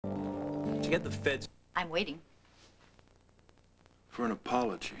get the feds. I'm waiting. For an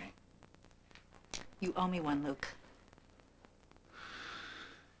apology. You owe me one, Luke.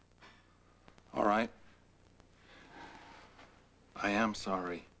 All right. I am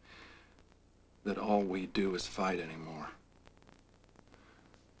sorry that all we do is fight anymore.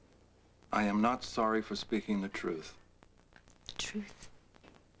 I am not sorry for speaking the truth. The truth?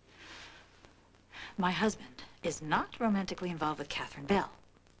 My husband is not romantically involved with Catherine Bell.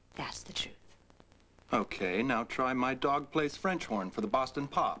 That's the truth. Okay, now try my dog plays French horn for the Boston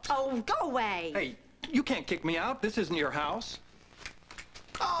Pops. Oh, go away! Hey, you can't kick me out. This isn't your house.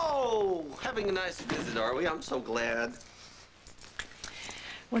 Oh, having a nice visit, are we? I'm so glad.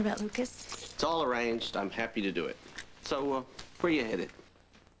 What about Lucas? It's all arranged. I'm happy to do it. So, where you headed?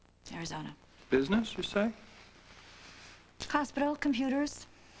 Arizona. Business, you say? Hospital, computers.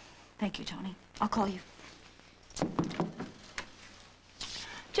 Thank you, Tony. I'll call you.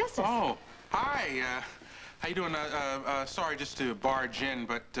 Justice. Oh, hi. How you doing? Sorry just to barge in,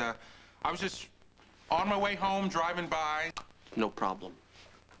 but I was just on my way home, driving by. No problem.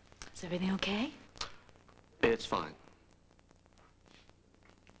 Is everything okay? It's fine.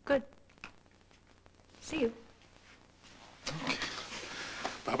 Good. See you. Okay.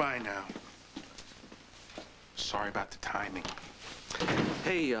 Bye-bye now. Sorry about the timing.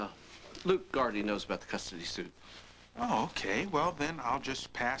 Hey, Luke Gardy knows about the custody suit. Oh, okay. Well, then I'll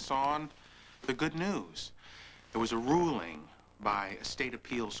just pass on the good news. There was a ruling by a state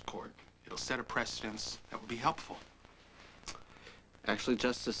appeals court. It'll set a precedence that will be helpful. Actually,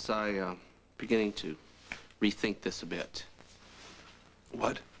 Justice, I'm beginning to rethink this a bit.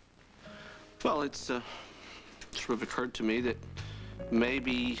 What? Well, it's sort of occurred to me that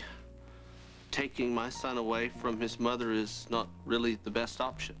maybe taking my son away from his mother is not really the best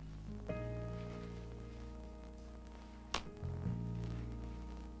option.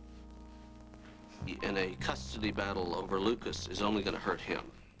 And a custody battle over Lucas is only going to hurt him.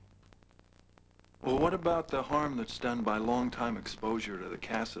 Well, what about the harm that's done by long-time exposure to the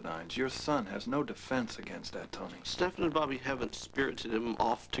Cassadines? Your son has no defense against that, Tony. Stefan and Bobby haven't spirited him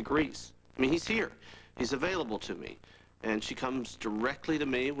off to Greece. I mean, he's here. He's available to me. And she comes directly to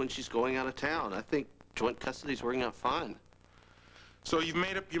me when she's going out of town. I think joint custody's working out fine. So you've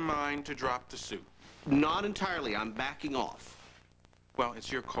made up your mind to drop the suit? Not entirely. I'm backing off. Well,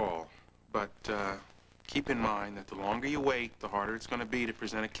 it's your call. But keep in mind that the longer you wait, the harder it's going to be to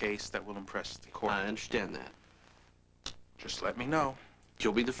present a case that will impress the court. I understand that. Just let me know.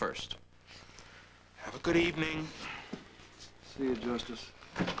 You'll be the first. Have a good evening. See you, Justice.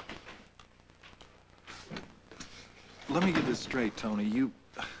 Let me get this straight, Tony.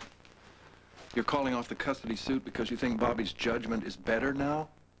 You're calling off the custody suit because you think Bobby's judgment is better now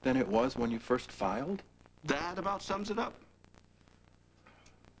than it was when you first filed? That about sums it up.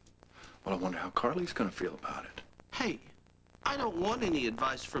 Well, I wonder how Carly's gonna feel about it. Hey, I don't want any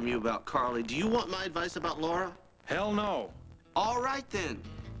advice from you about Carly. Do you want my advice about Laura? Hell no. All right, then.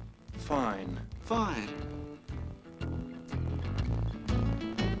 Fine. Fine.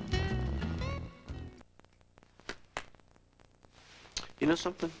 You know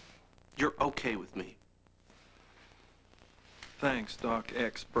something? You're okay with me. Thanks, Doc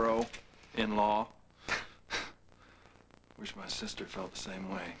X, bro. In-law. Wish my sister felt the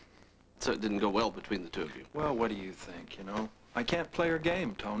same way. So it didn't go well between the two of you? Well, what do you think, you know? I can't play her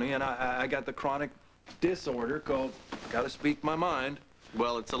game, Tony, and I got the chronic disorder called gotta speak my mind.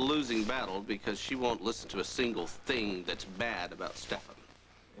 Well, it's a losing battle because she won't listen to a single thing that's bad about Stefan.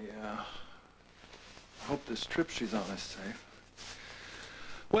 Yeah. I hope this trip she's on is safe.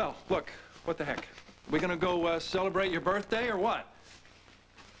 Well, look, what the heck? We gonna go celebrate your birthday or what?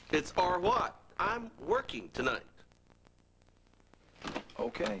 It's or what? I'm working tonight.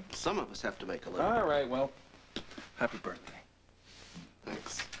 Okay. Some of us have to make a living. All right, well, happy birthday.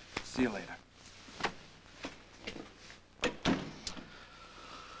 Thanks. See you later.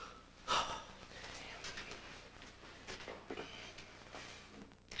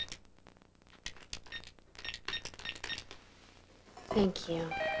 Thank you.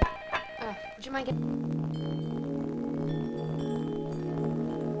 Would you mind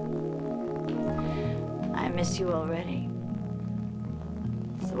I miss you already.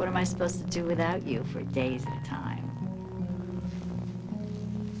 So what am I supposed to do without you for days at a time?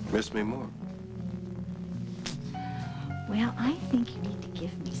 Miss me more. Well, I think you need to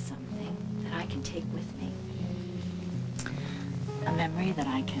give me something that I can take with me. A memory that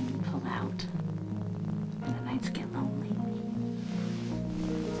I can pull out when the nights get lonely.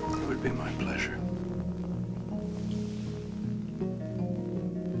 It would be my pleasure.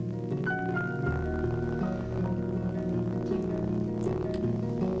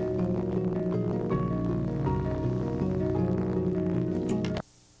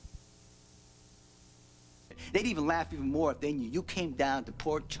 They'd even laugh even more if they knew you came down to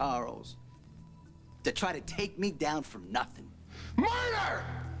Port Charles to try to take me down for nothing. Murder!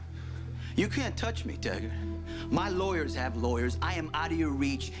 You can't touch me, Taggart. My lawyers have lawyers. I am out of your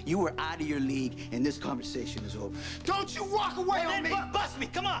reach. You are out of your league, and this conversation is over. Don't you walk away on me! Bust me,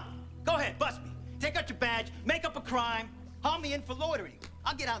 come on. Go ahead, bust me. Take out your badge, make up a crime, haul me in for loitering.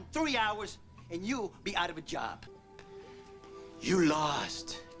 I'll get out in 3 hours, and you'll be out of a job. You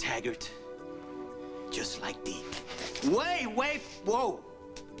lost, Taggart. Just like Deke. Wait, whoa.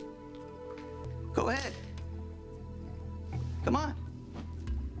 Go ahead. Come on.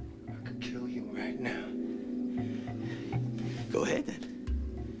 I could kill you right now. Go ahead,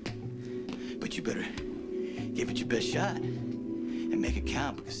 then. But you better give it your best shot and make it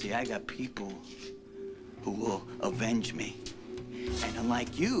count, because, see, I got people who will avenge me. And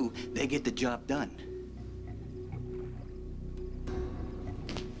unlike you, they get the job done.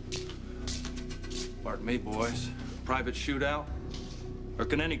 Pardon me, boys. Private shootout? Or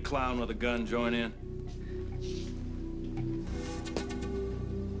can any clown with a gun join in?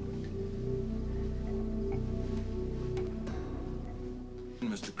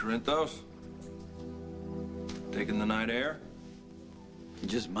 Mr. Corinthos? Taking the night air?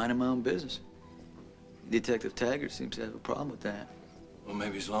 Just minding my own business. Detective Taggart seems to have a problem with that. Well,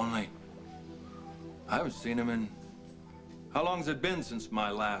 maybe he's lonely. I haven't seen him in... How long's it been since my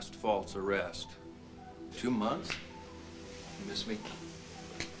last false arrest? 2 months? You miss me?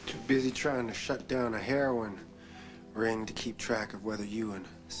 Too busy trying to shut down a heroin ring to keep track of whether you and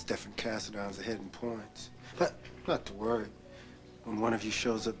Stephen Cassadine's are hitting points. But not to worry. When one of you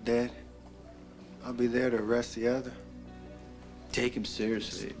shows up dead, I'll be there to arrest the other. Take him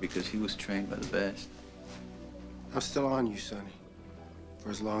seriously, because he was trained by the best. I'm still on you, Sonny. For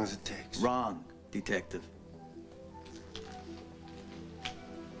as long as it takes. Wrong, Detective.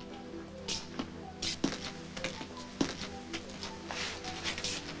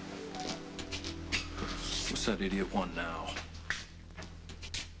 What's that idiot want now?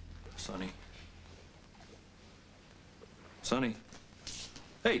 Sonny? Sonny?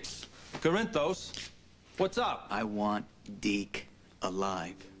 Hey, Corinthos, what's up? I want Deke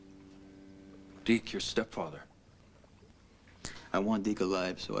alive. Deke, your stepfather. I want Deke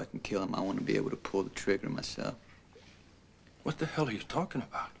alive so I can kill him. I want to be able to pull the trigger myself. What the hell are you talking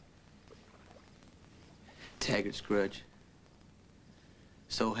about? Taggart's grudge.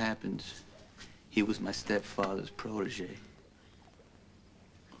 So happens he was my stepfather's protege.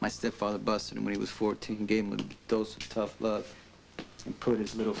 My stepfather busted him when he was 14, gave him a dose of tough love, and put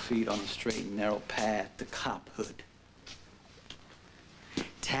his little feet on the straight and narrow path to cophood.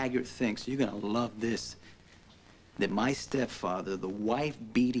 Taggart thinks, you're gonna love this, that my stepfather, the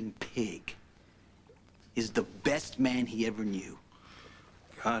wife-beating pig, is the best man he ever knew.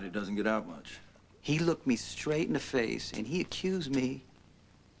 God, it doesn't get out much. He looked me straight in the face, and he accused me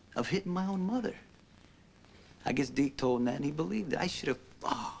of hitting my own mother. I guess Deke told him that, and he believed it. I should have,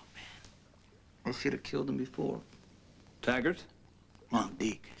 oh, man. I should have killed him before. Taggart? Oh,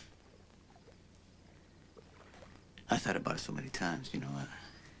 Deke. I thought about it so many times, you know.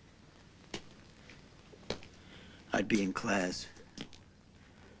 I'd be in class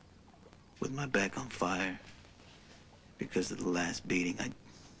with my back on fire because of the last beating.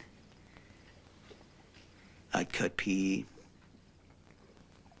 I'd cut PE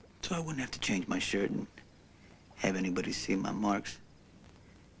so I wouldn't have to change my shirt and have anybody see my marks.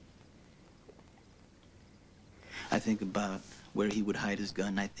 I think about where he would hide his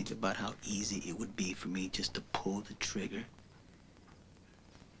gun. I think about how easy it would be for me just to pull the trigger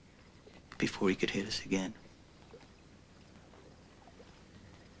before he could hit us again.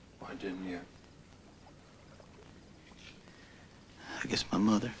 Why didn't you? I guess my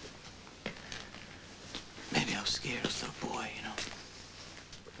mother. Maybe I was scared as a little boy, you know.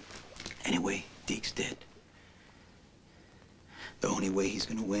 Anyway, Deke's dead. The only way he's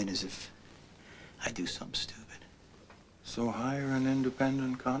gonna win is if I do something stupid. So hire an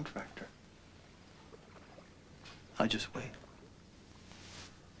independent contractor. I'll just wait.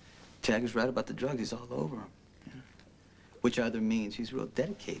 Taggart's right about the drugs. He's all over him. You know? Which either means he's real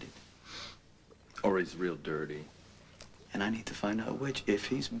dedicated. Or he's real dirty. And I need to find out which. If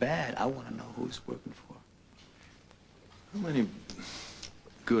he's bad, I want to know who he's working for. How many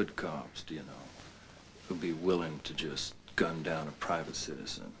good cops do you know who'd be willing to just gun down a private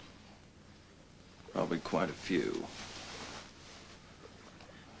citizen? Probably quite a few.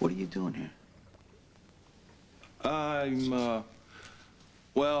 What are you doing here?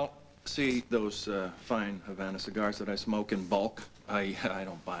 Well, see, those fine Havana cigars that I smoke in bulk, I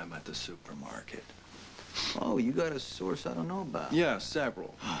don't buy them at the supermarket. Oh, you got a source I don't know about? Yeah,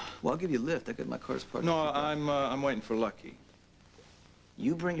 several. Well, I'll give you a lift. I got my car's parked. No, I'm waiting for Lucky.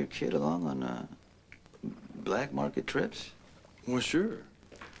 You bring your kid along on black market trips? Well, sure.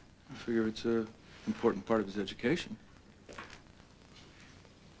 I figure it's an important part of his education.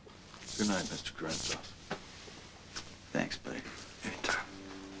 Good night, Mr. Grenzoff. Thanks, buddy. Anytime.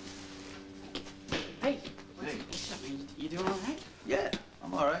 Hey, what's up, man? You doing all right? Yeah,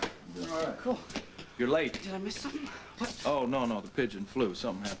 I'm all right. I'm doing all right. Cool. You're late. Did I miss something? What? Oh, no, the pigeon flew.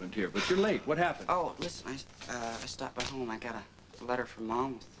 Something happened here. But you're late. What happened? Oh, listen, I stopped by home. I got a letter from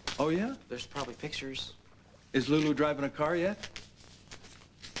Mom. Oh, yeah? There's probably pictures. Is Lulu driving a car yet?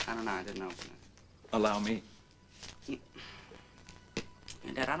 I don't know. I didn't open it. Allow me.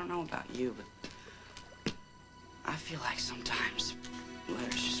 And Dad, I don't know about you, but I feel like sometimes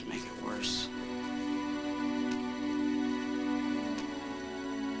letters just make it worse.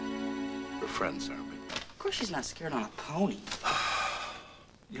 We're friends, aren't we? Of course she's not scared on a pony.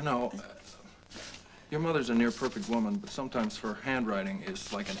 You know, your mother's a near-perfect woman, but sometimes her handwriting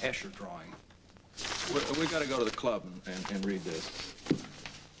is like an Escher drawing. We got to go to the club and read this.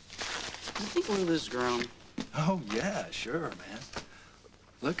 I think Lulu's grown. Oh, yeah, sure, man.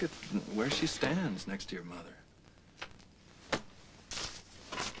 Look at where she stands next to your mother.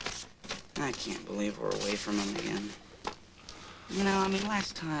 I can't believe we're away from him again. You know, I mean,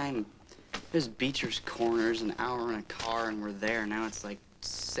 last time it was Beecher's Corners, an hour in a car, and we're there. Now it's like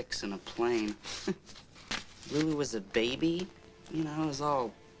 6 in a plane. Lulu was a baby, you know, it was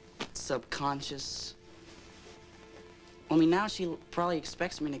all subconscious. I mean, now she probably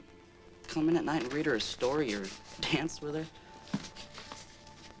expects me to come in at night and read her a story or dance with her.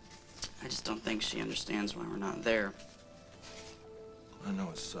 I just don't think she understands why we're not there. I know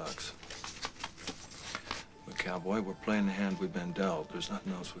it sucks. But, Cowboy, we're playing the hand we've been dealt. There's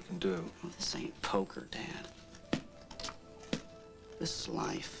nothing else we can do. Well, this ain't poker, Dad. This is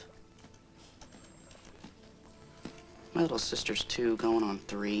life. My little sister's 2, going on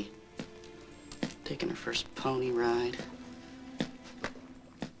 3. Taking her first pony ride.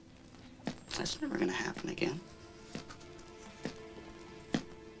 That's never gonna happen again.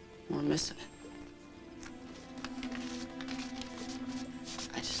 We're missing it.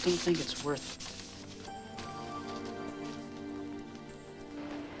 I just don't think it's worth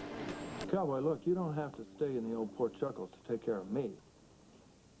it. Cowboy, look, you don't have to stay in the old Port Chuckles to take care of me.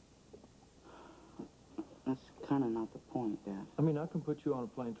 That's kind of not the point, Dad. I mean, I can put you on a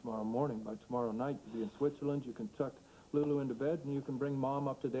plane tomorrow morning. By tomorrow night, you'll be in Switzerland. You can tuck Lulu into bed, and you can bring Mom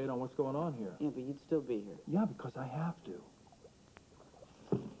up to date on what's going on here. Yeah, but you'd still be here. Yeah, because I have to.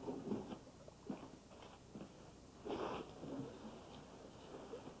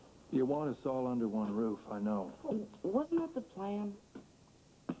 You want us all under one roof, I know. Wasn't that the plan?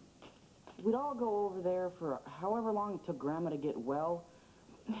 We'd all go over there for however long it took Grandma to get well.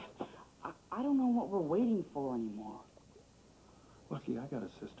 I don't know what we're waiting for anymore. Lucky, I got a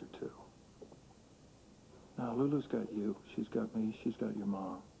sister, too. Now, Lulu's got you, she's got me, she's got your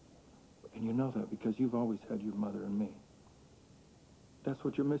mom. And you know that because you've always had your mother and me. That's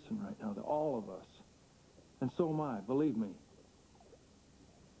what you're missing right now, all of us. And so am I, believe me.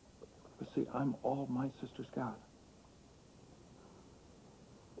 But see, I'm all my sister's got.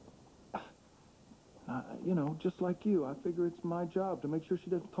 You know, just like you, I figure it's my job to make sure she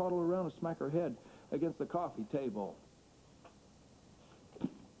doesn't toddle around and smack her head against the coffee table.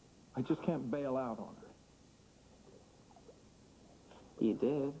 I just can't bail out on her. You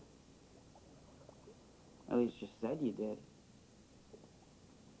did. At least you said you did.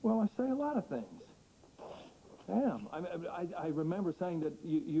 Well, I say a lot of things. Damn. I remember saying that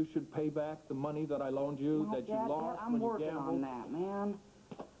you should pay back the money that I loaned you, Well, that you Dad, lost I'm when you working gambled. on that, man.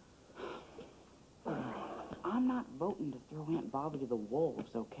 I'm not voting to throw Aunt Bobby to the wolves,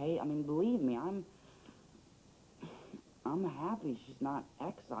 okay? I mean, believe me, I'm happy she's not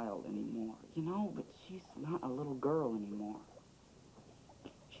exiled anymore, you know? But she's not a little girl anymore.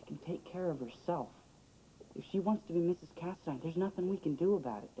 She can take care of herself. If she wants to be Mrs. Cassadine, there's nothing we can do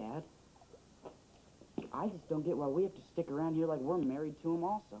about it, Dad. I just don't get why we have to stick around here like we're married to him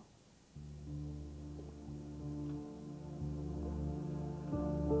also.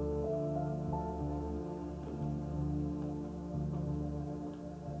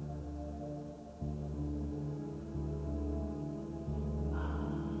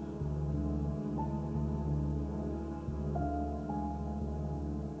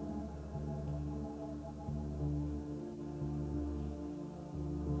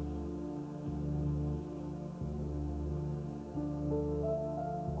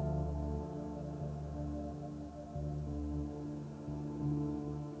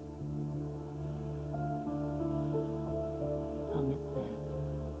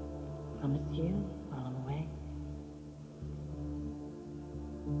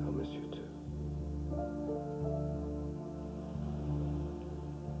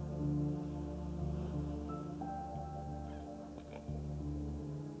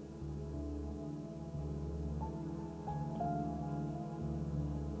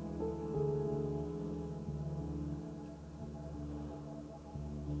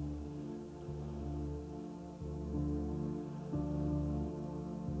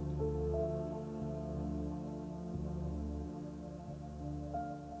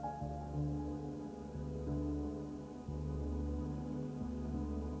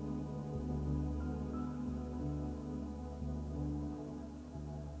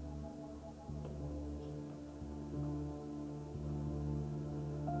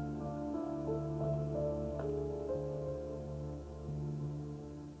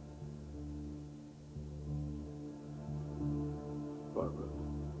 Barbara?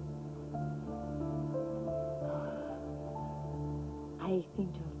 I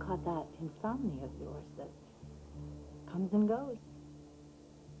seem to have caught that insomnia of yours that comes and goes.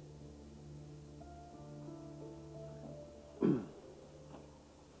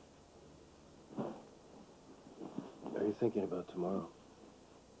 Are you thinking about tomorrow?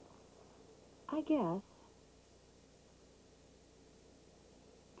 I guess.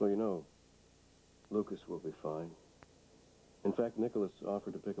 Well, you know, Lucas will be fine. In fact, Nicholas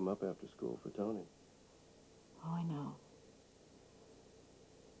offered to pick him up after school for Tony. Oh, I know.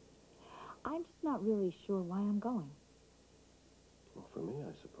 I'm just not really sure why I'm going. Well, for me,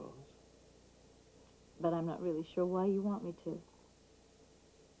 I suppose. But I'm not really sure why you want me to.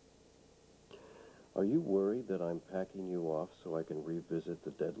 Are you worried that I'm packing you off so I can revisit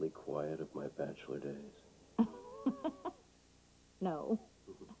the deadly quiet of my bachelor days? No.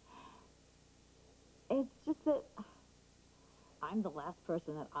 It's just that I'm the last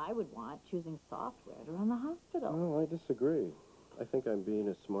person that I would want choosing software to run the hospital. Oh, I disagree. I think I'm being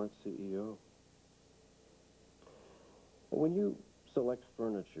a smart CEO. When you select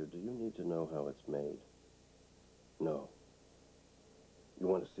furniture, do you need to know how it's made? No. You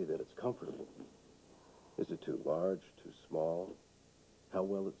want to see that it's comfortable. Is it too large, too small? How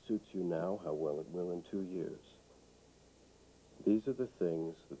well it suits you now, how well it will in 2 years. These are the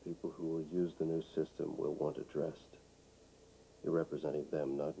things the people who will use the new system will want addressed. You're representing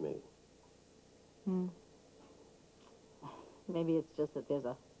them, not me. Maybe it's just that there's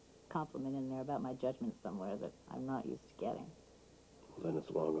a compliment in there about my judgment somewhere that I'm not used to getting. Well, then it's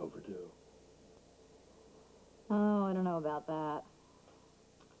long overdue. Oh, I don't know about that.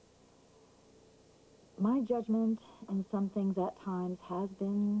 My judgment in some things at times has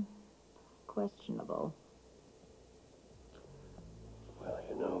been questionable. Well,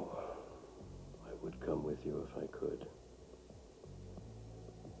 you know, I would come with you if I could.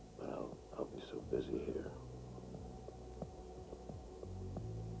 But I'll be so busy here.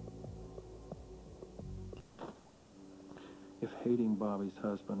 If hating Bobby's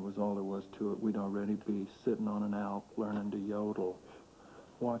husband was all there was to it, we'd already be sitting on an Alp learning to yodel,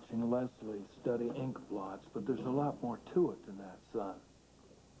 watching Leslie study ink blots, but there's a lot more to it than that, son.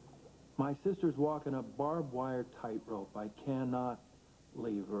 My sister's walking a barbed wire tightrope. I cannot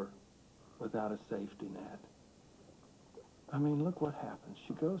leave her without a safety net. I mean, look what happens.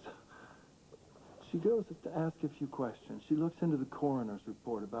 She goes to ask a few questions. She looks into the coroner's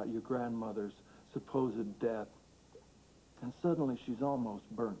report about your grandmother's supposed death, and suddenly she's almost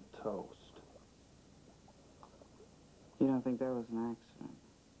burnt toast. You don't think that was an accident?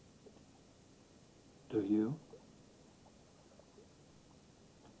 Do you?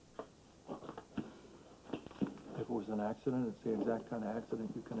 If it was an accident, it's the exact kind of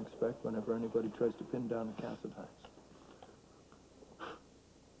accident you can expect whenever anybody tries to pin down the Cassadines.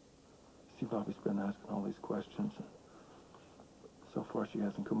 See, Bobby's been asking all these questions, and so far she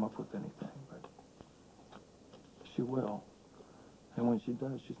hasn't come up with anything, but she will. And when she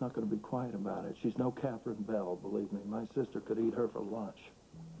does, she's not going to be quiet about it. She's no Catherine Bell, believe me. My sister could eat her for lunch.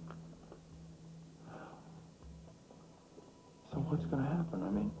 So what's going to happen? I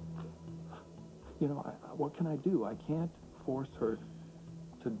mean, you know, what can I do? I can't force her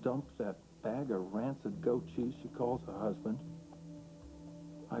to dump that bag of rancid goat cheese she calls a husband.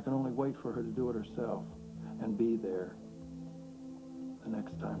 I can only wait for her to do it herself and be there the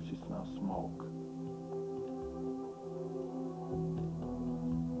next time she smells smoke.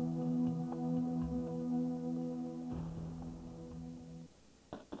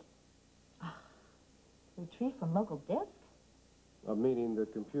 Retrieve from local disk? Meaning the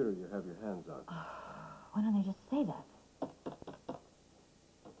computer you have your hands on. Why don't they just say that?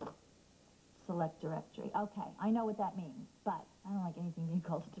 Select directory. Okay, I know what that means, but I don't like anything being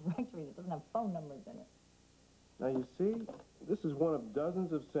called a directory that doesn't have phone numbers in it. Now, you see, this is one of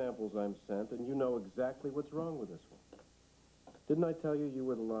dozens of samples I'm sent, and you know exactly what's wrong with this one. Didn't I tell you you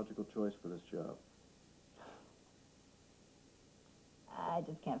were the logical choice for this job? I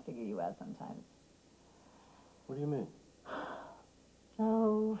just can't figure you out sometimes. What do you mean?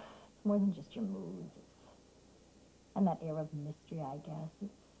 So, it's more than just your moods. And that air of mystery, I guess.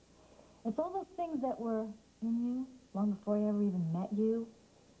 It's all those things that were in you long before I ever even met you.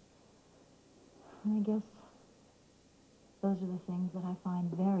 And I guess those are the things that I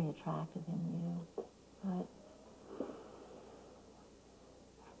find very attractive in you.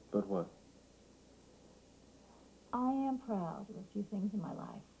 But what? I am proud of a few things in my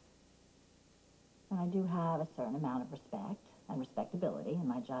life. And I do have a certain amount of respect and respectability in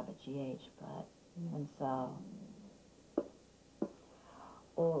my job at GH, but even so,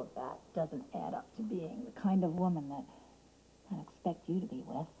 all of that doesn't add up to being the kind of woman that I'd expect you to be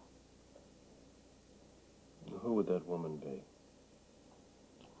with. Who would that woman be?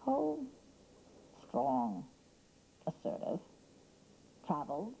 Oh, strong, assertive,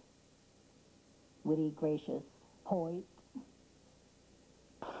 traveled, witty, gracious, poised.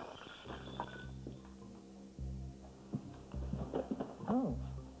 Oh,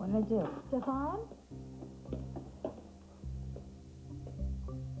 what did I do? Stefan?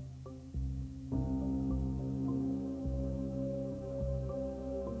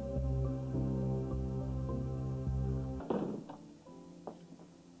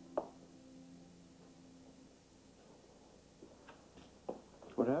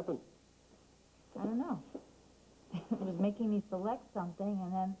 What happened? I don't know. It was making me select something,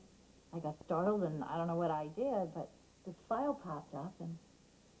 and then I got startled, and I don't know what I did, but this file popped up, and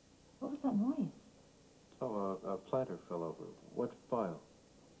what was that noise? Oh, a platter fell over. What file?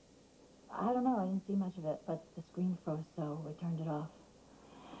 I don't know. I didn't see much of it, but the screen froze, so we turned it off.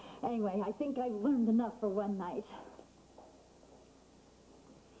 Anyway, I think I've learned enough for one night.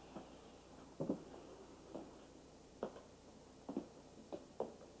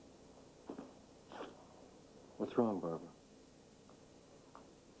 What's wrong, Barbara?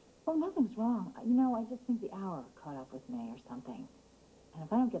 Well, nothing's wrong. You know, I just think the hour caught up with me or something. And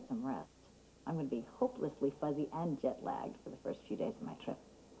if I don't get some rest, I'm going to be hopelessly fuzzy and jet-lagged for the first few days of my trip.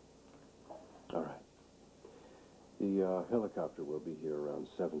 All right. The helicopter will be here around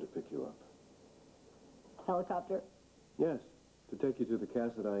 7 to pick you up. Helicopter? Yes, to take you to the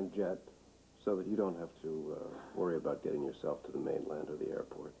Cassadine jet so that you don't have to worry about getting yourself to the mainland or the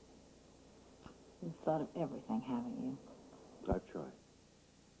airport. You've thought of everything, haven't you? I've tried.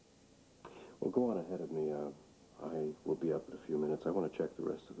 Well, go on ahead of me. I will be up in a few minutes. I want to check the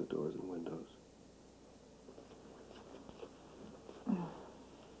rest of the doors and windows.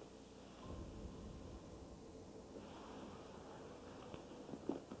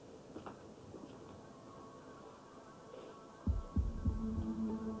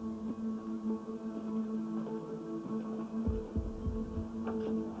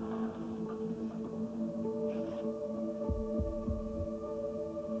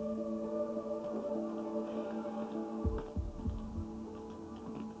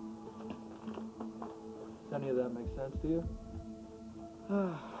 Does any of that make sense to you?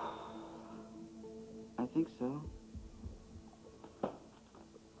 I think so.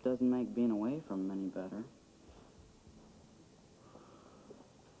 Doesn't make being away from him any better.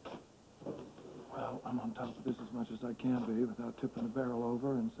 Well, I'm on top of this as much as I can be without tipping the barrel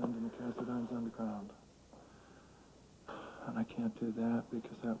over and sending the Cassadines underground. And I can't do that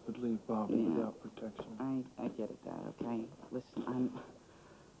because that would leave Bobby without protection. I get it, Dad, okay? Listen,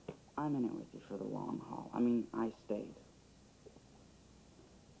 I'm in it with you for the long haul. I mean, I stayed.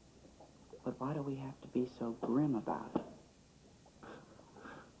 But why do we have to be so grim about it?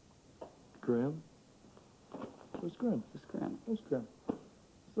 Grim? Who's Grim? It's grim. Who's Grim?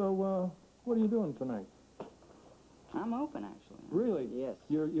 So, what are you doing tonight? I'm open, actually. Really? Yes.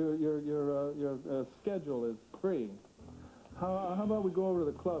 Your schedule is free. How about we go over to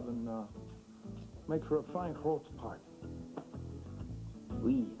the club and make for a fine Holtz party?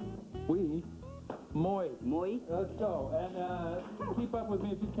 We. Moi. Moi? Let's go. And keep up with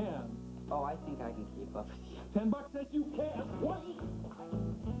me if you can. Oh, I think I can keep up with you. $10 says you can. What?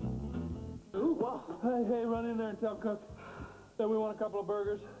 Ooh, whoa. Hey, run in there and tell Cook that we want a couple of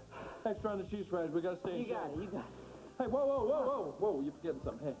burgers. Extra on the cheese fries. We got to stay in You got it. Hey, whoa, you're forgetting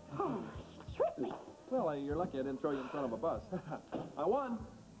something. Hey. Oh, tripped me. Well, you're lucky I didn't throw you in front of a bus. I won.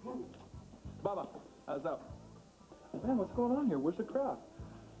 Bubba, how's up? Man, what's going on here? Where's the crowd?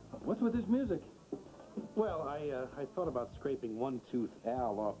 What's with this music? Well, I thought about scraping One-Tooth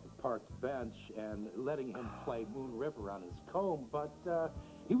Al off the park bench and letting him play Moon River on his comb, but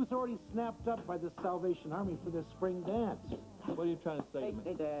he was already snapped up by the Salvation Army for their spring dance. What are you trying to say to me?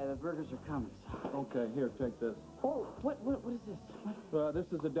 Hey, the burgers are coming. Okay, here, take this. Oh, what is this? What? This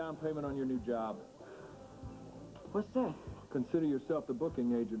is a down payment on your new job. What's that? Consider yourself the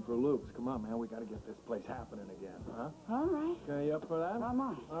booking agent for Luke's. Come on, man, we got to get this place happening again, huh? All right. Okay, you up for that? I'm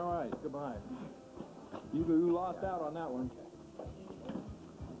on. All right, goodbye. You lost out on that one.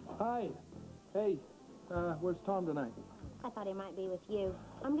 Hi. Hey, where's Tom tonight? I thought he might be with you.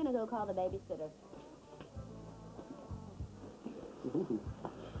 I'm gonna go call the babysitter. Ooh,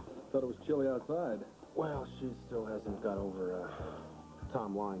 thought it was chilly outside. Well, she still hasn't got over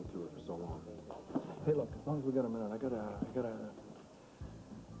Tom lying to her for so long. Hey, look, as long as we got a minute, I gotta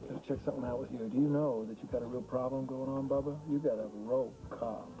check something out with you. Do you know that you got a real problem going on, Bubba? You got a rogue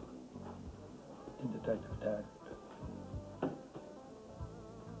cop in Detective Taggart.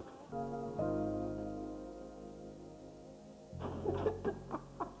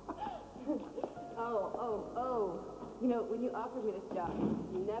 know, when you offered me this job,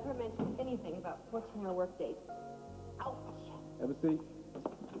 you never mentioned anything about 14-hour work days. Ouch! Have a seat.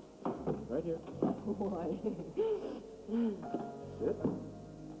 Right here. Boy. Sit.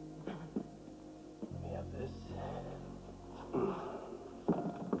 We have this.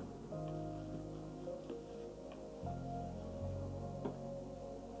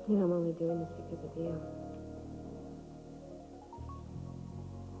 You know, I'm only doing this because of you.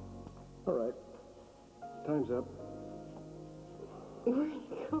 All right. Time's up. Where are you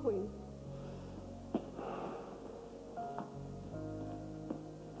going?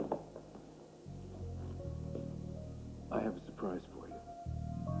 I have a surprise for you.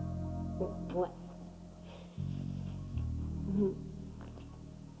 What?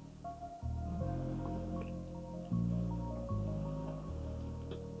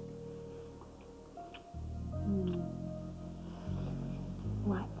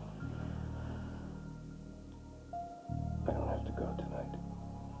 What? I don't have to go tonight.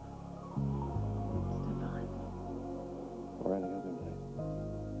 Stefan, Or any other night.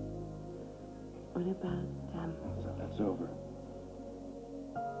 what about, So that's over.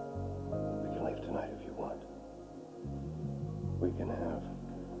 We can leave tonight if you want. We can have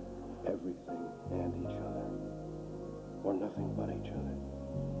everything and each other. Or nothing but each other.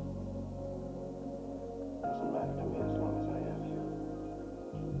 Doesn't matter to me as long as I have you.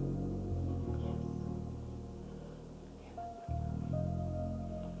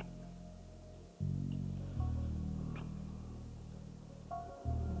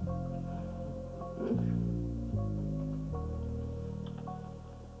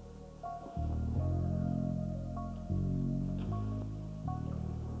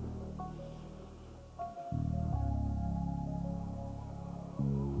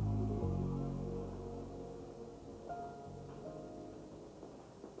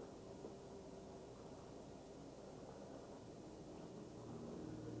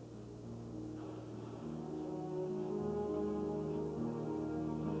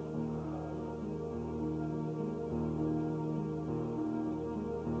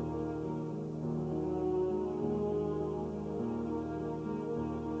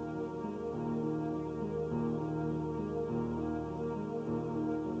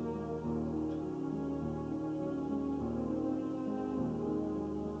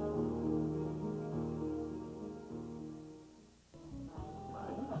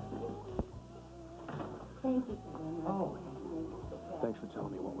 Thank you for doing that. Oh. Thanks for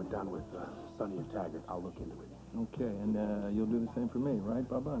telling me what we're done with Sonny and Taggart. I'll look into it. Okay, and you'll do the same for me, right,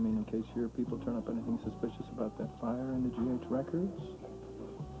 Bubba? I mean, in case your people turn up anything suspicious about that fire in the GH records?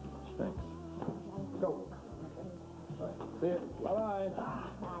 Thanks. Go. See you. Bye-bye.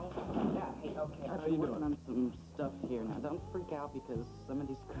 Yeah, hey, okay. How I've you been working doing? on some stuff here now. Don't freak out because some of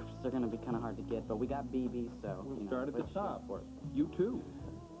these scripts are going to be kind of hard to get, but we got BB, so, We'll you know. start at the let's top. shoot for it. You too.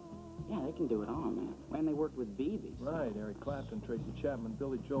 Yeah, they can do it all, man. And they worked with BB. So. Right, Eric Clapton, Tracy Chapman,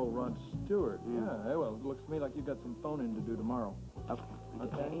 Billy Joel, Rod Stewart. Yeah, well, it looks to me like you got some phoning to do tomorrow. Okay.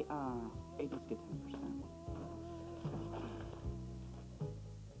 Okay. Agents get 10%.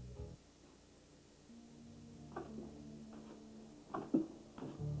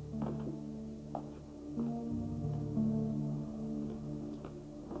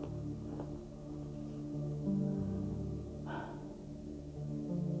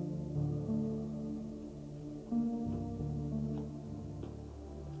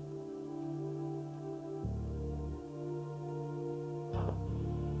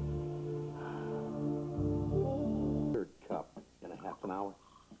 Third cup in a half an hour.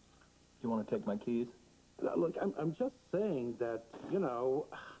 You want to take my keys? Look, I'm just saying that, you know,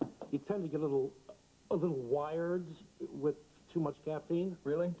 you tend to get a little wired with too much caffeine.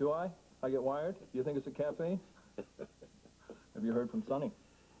 Really? Do I? I get wired? You think it's a caffeine? Have you heard from Sonny?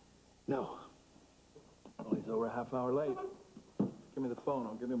 No. Well, he's over a half hour late. Give me the phone.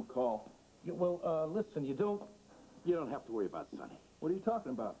 I'll give him a call. Listen, you don't have to worry about Sonny. What are you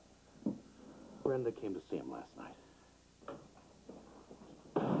talking about? Brenda came to see him last night.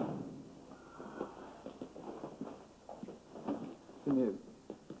 Give me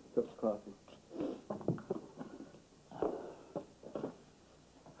a cup of coffee.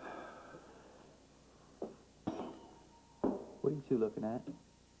 What are you two looking at?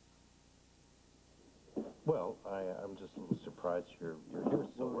 Well, I'm just a little surprised you're here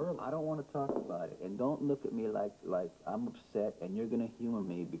so early. I don't want to talk about it, and don't look at me like I'm upset and you're going to humor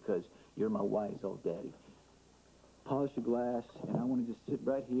me because you're my wise old daddy. Polish a glass, and I want to just sit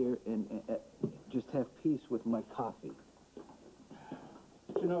right here and just have peace with my coffee.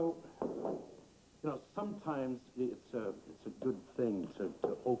 You know, sometimes it's a good thing to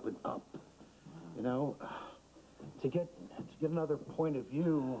open up. You know, to get another point of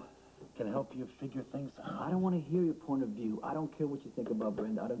view can help you figure things out. I don't want to hear your point of view. I don't care what you think about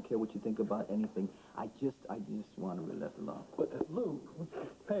Brenda. I don't care what you think about anything. I just want to be left alone. But, Luke,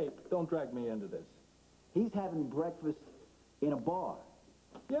 hey, don't drag me into this. He's having breakfast in a bar.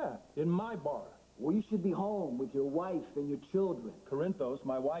 Yeah, in my bar. Well, you should be home with your wife and your children. Corinthos,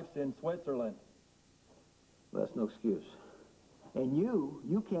 my wife's in Switzerland. Well, that's no excuse. And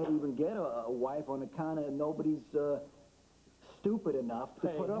you can't even get a wife on account of nobody's stupid enough to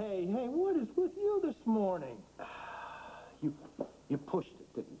put up... Hey, what is with you this morning? You pushed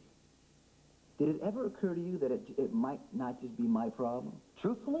it, didn't you? Did it ever occur to you that it might not just be my problem?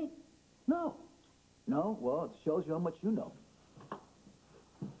 Truthfully? No. No? Well, it shows you how much you know.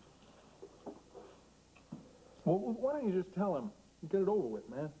 Well, why don't you just tell him? Get it over with,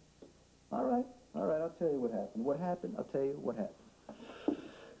 man. All right, I'll tell you what happened. I'll tell you what happened.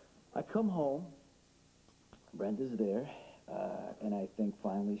 I come home, Brenda's there, and I think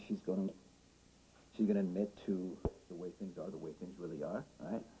finally she's gonna admit to the way things are, the way things really are,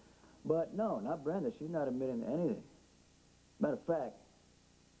 right? But no, not Brenda. She's not admitting to anything. Matter of fact,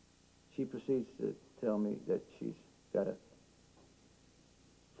 she proceeds to tell me that she's got to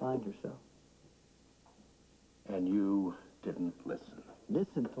find herself. And you didn't listen.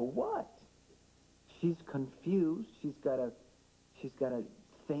 Listen to what? She's confused. She's got to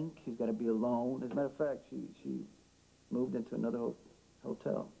think. She's got to be alone. As a matter of fact, she moved into another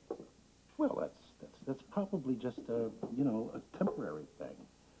hotel. Well, that's probably just a temporary thing.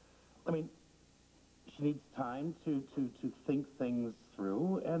 I mean, she needs time to think things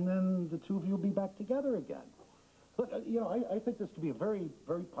through, and then the two of you will be back together again. Look, I think this could be a very,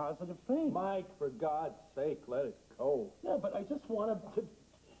 very positive thing. Mike, for God's sake, let it go. Yeah, but I just wanted to...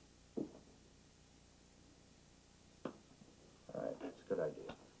 All right, that's a good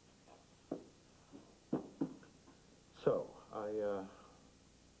idea. So, I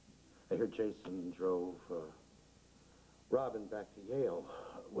heard Jason drove Robin back to Yale.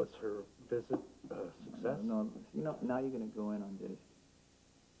 Was her visit a success? No, now you're going to go in on this.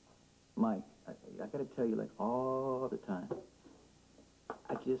 Mike, I got to tell you, like, all the time,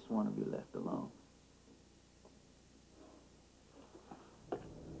 I just want to be left alone.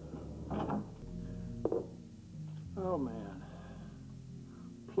 Oh, man.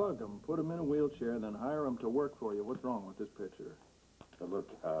 Plug him, put him in a wheelchair, and then hire him to work for you. What's wrong with this picture? Look,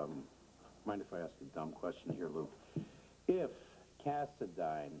 mind if I ask a dumb question here, Luke? If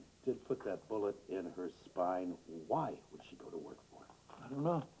Cassadine did put that bullet in her spine, why would she go to work for it? I don't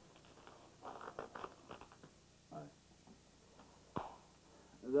know.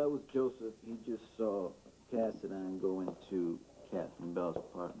 That was Joseph. He just saw Cassadine go into Catherine Bell's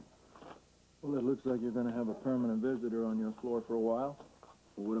apartment. Well, it looks like you're going to have a permanent visitor on your floor for a while.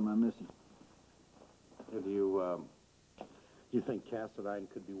 Well, what am I missing? Do you think Cassadine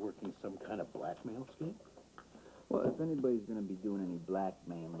could be working some kind of blackmail scheme? Well, if anybody's going to be doing any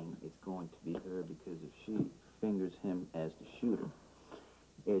blackmailing, it's going to be her, because if she fingers him as the shooter,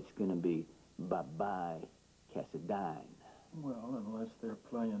 it's going to be bye-bye Cassadine. Well, unless they're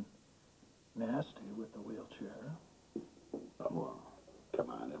playing nasty with the wheelchair. Oh, well, come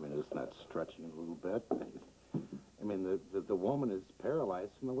on. I mean, isn't that stretching a little bit? I mean, the woman is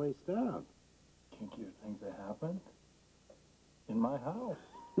paralyzed from the waist down. Kinkier things that happened in my house.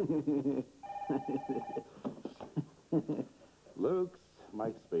 Luke's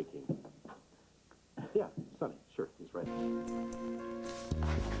Mike speaking. Yeah, Sonny, sure, he's right.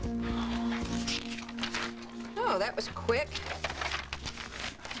 Oh, that was quick.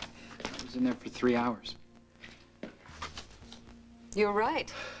 I was in there for 3 hours. You were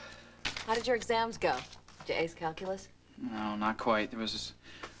right. How did your exams go? Did you ace calculus? No, not quite. There was this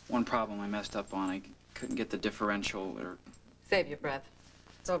one problem I messed up on. I couldn't get the differential or... Save your breath.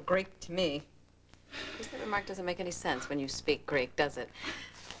 It's all Greek to me. This remark doesn't make any sense when you speak Greek, does it?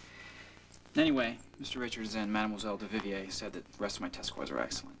 Anyway, Mr. Richards and Mademoiselle de Vivier said that the rest of my test scores are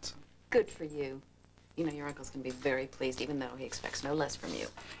excellent. So. Good for you. You know, your uncle's gonna be very pleased, even though he expects no less from you.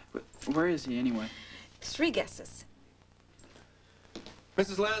 But where is he, anyway? 3 guesses.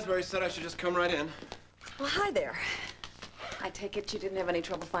 Mrs. Lansbury said I should just come right in. Well, hi there. I take it you didn't have any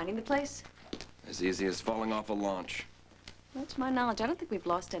trouble finding the place? As easy as falling off a launch. Well, to my knowledge, I don't think we've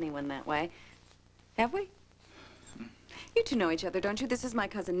lost anyone that way. Have we? You two know each other, don't you? This is my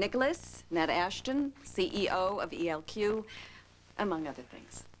cousin Nicholas, Ned Ashton, CEO of ELQ, among other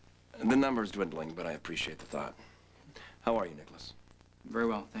things. The number's dwindling, but I appreciate the thought. How are you, Nicholas? Very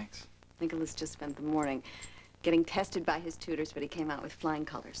well, thanks. Nicholas just spent the morning getting tested by his tutors, but he came out with flying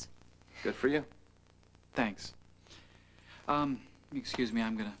colors. Good for you. Thanks. Excuse me,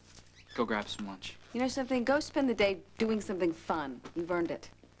 I'm gonna go grab some lunch. You know something? Go spend the day doing something fun. You've earned it.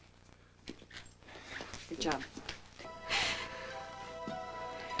 Good job.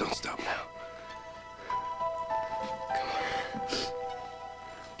 Don't stop now. Come on.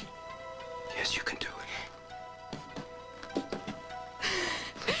 Yes, you can do it.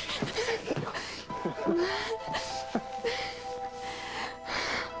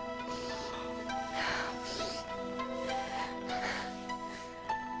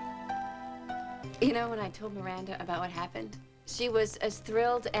 You know, when I told Miranda about what happened, she was as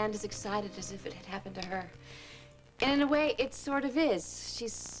thrilled and as excited as if it had happened to her. And in a way, it sort of is.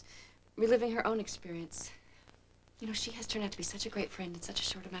 She's reliving her own experience. You know, she has turned out to be such a great friend in such a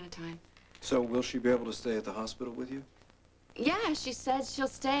short amount of time. So, will she be able to stay at the hospital with you? Yeah, she said she'll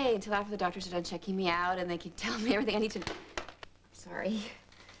stay until after the doctors are done checking me out and they can tell me everything I need to know. Sorry.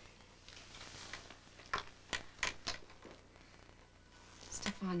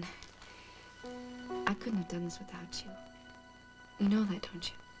 Stefan, I couldn't have done this without you. You know that, don't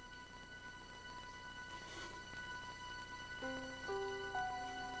you?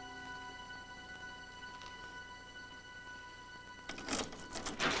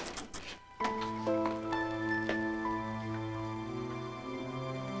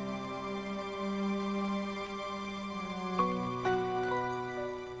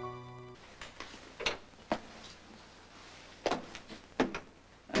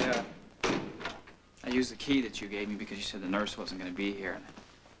 I used the key that you gave me because you said the nurse wasn't going to be here, and I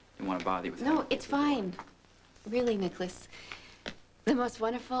didn't want to bother you with that. No, it's fine. Really, Nicholas. The most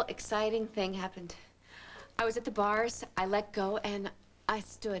wonderful, exciting thing happened. I was at the bars, I let go, and I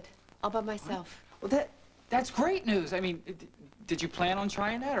stood all by myself. Well, that's great news. I mean, did you plan on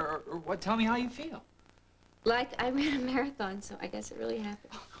trying that, or what? Tell me how you feel. Like I ran a marathon, so I guess it really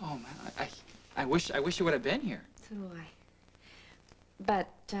happened. Oh, man, I wish you would have been here. So do I. But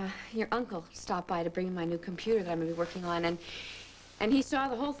your uncle stopped by to bring me my new computer that I'm going to be working on, and he saw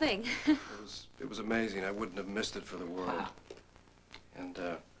the whole thing. It was amazing. I wouldn't have missed it for the world. Wow. And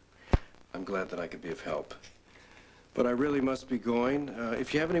I'm glad that I could be of help. But I really must be going.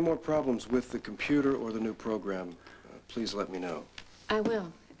 If you have any more problems with the computer or the new program, please let me know. I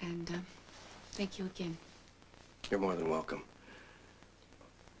will, and thank you again. You're more than welcome.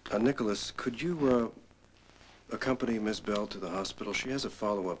 Nicholas, could you accompany Miss Bell to the hospital? She has a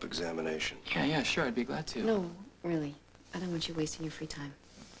follow-up examination. Yeah, sure. I'd be glad to. No, really. I don't want you wasting your free time.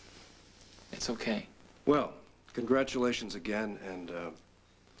 It's okay. Well, congratulations again, and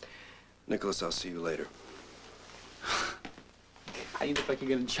Nicholas, I'll see you later. I look like you're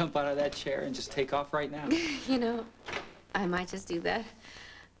gonna jump out of that chair and just take off right now. You know, I might just do that.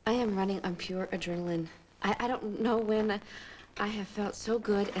 I am running on pure adrenaline. I don't know when I have felt so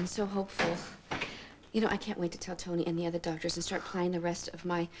good and so hopeful. You know, I can't wait to tell Tony and the other doctors and start planning the rest of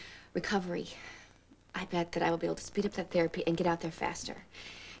my recovery. I bet that I will be able to speed up that therapy and get out there faster.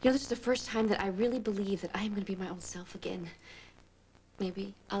 You know, this is the first time that I really believe that I am going to be my old self again.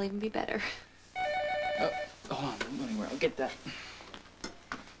 Maybe I'll even be better. Hold on, don't go anywhere. I'll get that.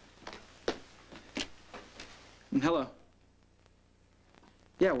 Hello.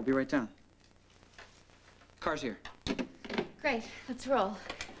 Yeah, we'll be right down. Car's here. Great, let's roll.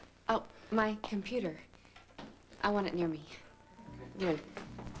 Oh, my computer. I want it near me. You know, in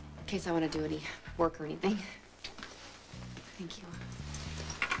case I want to do any work or anything. Thank you.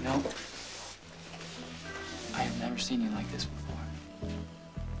 No. I have never seen you like this before.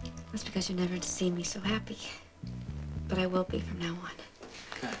 That's because you've never seen me so happy. But I will be from now on.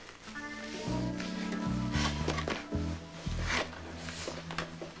 Good.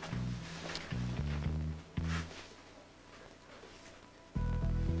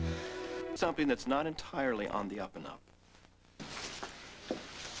 Something that's not entirely on the up and up.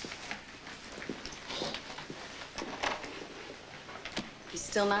 He's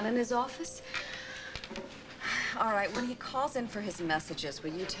still not in his office? All right, when he calls in for his messages,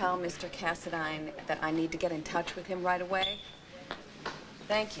 will you tell Mr. Cassadine that I need to get in touch with him right away?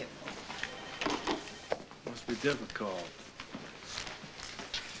 Thank you. Must be difficult.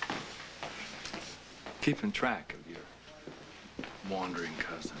 Keeping track of your wandering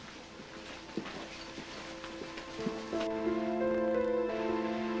cousin.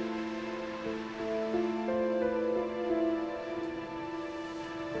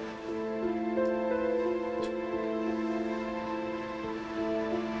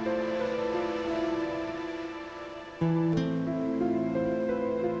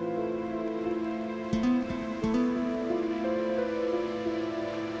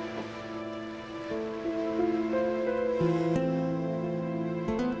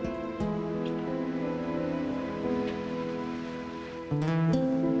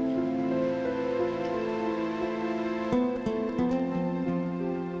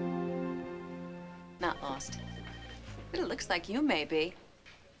 like you may be.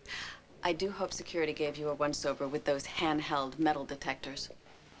 I do hope security gave you a once-over with those handheld metal detectors.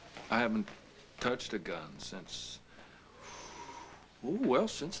 I haven't touched a gun since... Oh, well,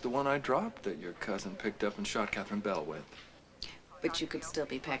 since the one I dropped that your cousin picked up and shot Catherine Bell with. But you could still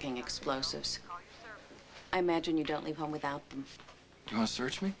be packing explosives. I imagine you don't leave home without them. You want to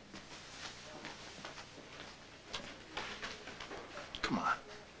search me? Come on.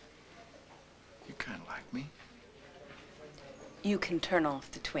 You kind of like me. You can turn off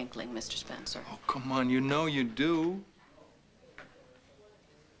the twinkling, Mr. Spencer. Oh, come on. You know you do.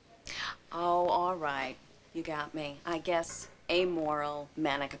 Oh, all right. You got me. I guess amoral,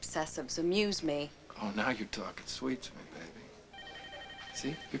 manic obsessives amuse me. Oh, now you're talking sweet to me, baby.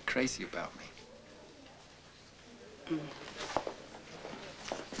 See? You're crazy about me.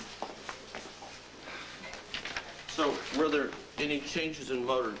 So, were there any changes in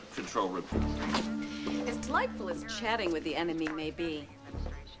motor control report? As delightful as chatting with the enemy may be,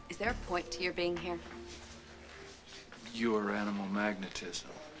 is there a point to your being here? Your animal magnetism.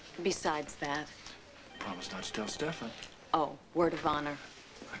 Besides that? Promise not to tell Stefan. Oh, word of honor.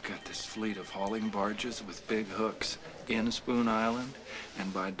 I've got this fleet of hauling barges with big hooks in Spoon Island,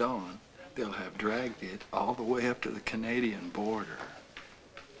 and by dawn, they'll have dragged it all the way up to the Canadian border.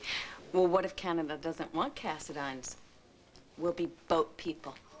 Well, what if Canada doesn't want Cassadines? We'll be boat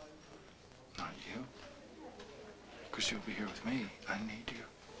people. Not you. Because you'll be here with me. I need you.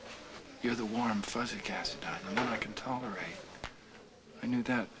 You're the warm, fuzzy Cassadine, and one I can tolerate. I knew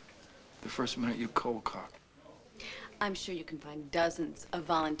that the first minute you cold cocked. I'm sure you can find dozens of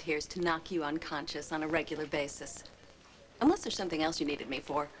volunteers to knock you unconscious on a regular basis. Unless there's something else you needed me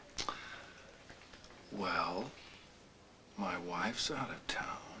for. Well, my wife's out of town.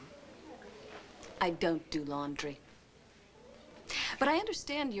 I don't do laundry. But I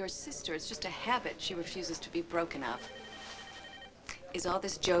understand your sister, it's just a habit she refuses to be broken of. Is all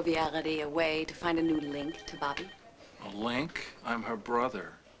this joviality a way to find a new link to Bobby? A link? I'm her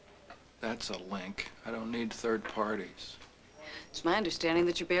brother. That's a link. I don't need third parties. It's my understanding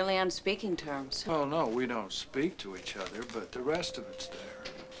that you're barely on speaking terms. Well, no, we don't speak to each other, but the rest of it's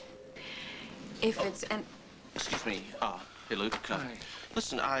there. If it's an... Excuse me. Hey, Luke. Hi.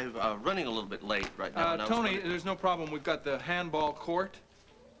 Listen, I'm running a little bit late right now. And Tony, there's no problem. We've got the handball court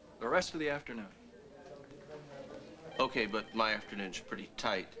the rest of the afternoon. Okay, but my afternoon's pretty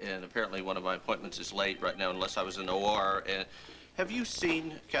tight, and apparently one of my appointments is late right now, unless I was in OR. And have you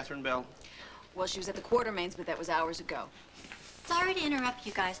seen Catherine Bell? Well, she was at the Quartermains, but that was hours ago. Sorry to interrupt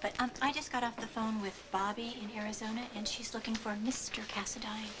you guys, but I just got off the phone with Bobby in Arizona, and she's looking for Mr.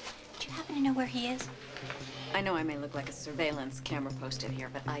 Cassadine. Do you happen to know where he is? I know I may look like a surveillance camera posted here,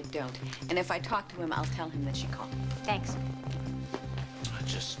 but I don't. And if I talk to him, I'll tell him that she called. Thanks. I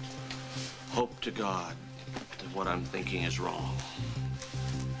just hope to God that what I'm thinking is wrong.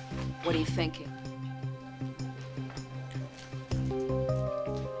 What are you thinking?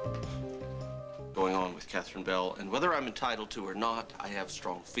 Going on with Catherine Bell, and whether I'm entitled to or not, I have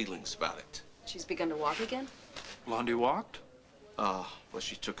strong feelings about it. She's begun to walk again? Blondie walked? Well,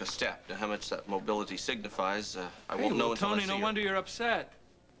 she took a step. Now, how much that mobility signifies, I Hey, won't know well, until Tony, I see no her. wonder you're upset.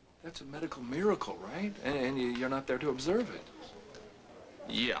 That's a medical miracle, right? And you're not there to observe it.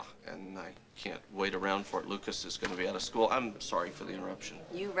 Yeah, and I can't wait around for it. Lucas is going to be out of school. I'm sorry for the interruption.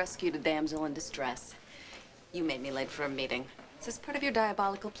 You rescued a damsel in distress. You made me late for a meeting. Is this part of your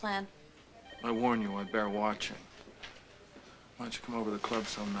diabolical plan? I warn you, I bear watching. Why don't you come over to the club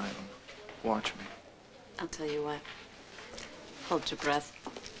some night and watch me? I'll tell you what. Hold your breath.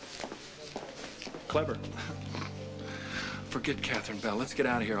 Clever. Forget Catherine Bell. Let's get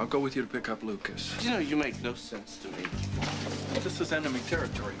out of here. I'll go with you to pick up Lucas. You know, you make no sense to me. This is enemy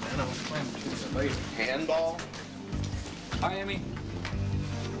territory, man. I'll explain to you later. Handball? Hi, Amy.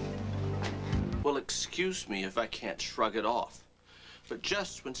 Well, excuse me if I can't shrug it off. But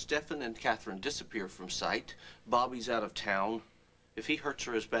just when Stefan and Catherine disappear from sight, Bobby's out of town. If he hurts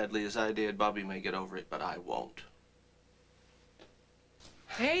her as badly as I did, Bobby may get over it, but I won't.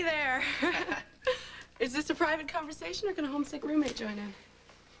 Hey there. Is this a private conversation or can a homesick roommate join in?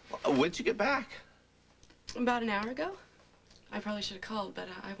 When'd you get back? About an hour ago. I probably should have called, but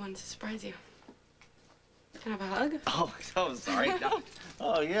I wanted to surprise you. Can I have a hug? Oh, I'm sorry. No.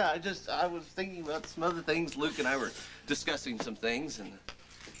 Oh, yeah, I was thinking about some other things. Luke and I were discussing some things, and...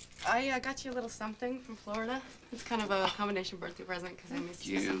 I got you a little something from Florida. It's kind of a combination birthday present because I missed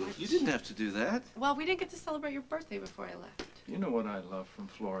you so much. You didn't have to do that. Well, we didn't get to celebrate your birthday before I left. You know what I love from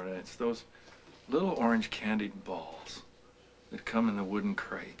Florida? It's those little orange candied balls that come in the wooden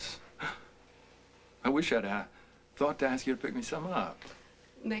crates. I wish I'd thought to ask you to pick me some up.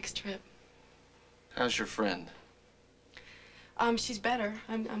 Next trip. How's your friend? She's better.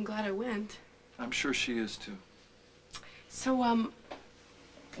 I'm glad I went. I'm sure she is, too. So,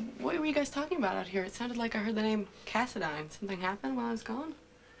 what were you guys talking about out here? It sounded like I heard the name Cassadine. Something happened while I was gone?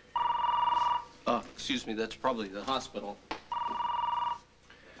 Excuse me, that's probably the hospital.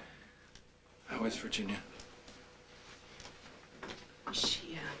 How is Virginia?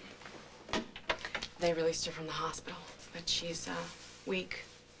 She, they released her from the hospital, but she's, weak.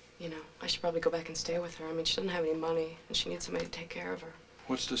 You know, I should probably go back and stay with her. I mean, she doesn't have any money, and she needs somebody to take care of her.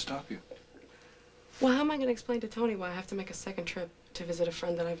 What's to stop you? Well, how am I going to explain to Tony why I have to make a second trip to visit a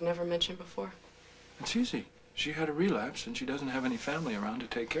friend that I've never mentioned before? It's easy. She had a relapse, and she doesn't have any family around to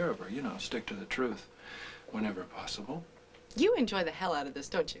take care of her. You know, stick to the truth whenever possible. You enjoy the hell out of this,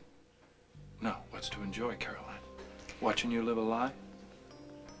 don't you? No, what's to enjoy, Caroline? Watching you live a lie?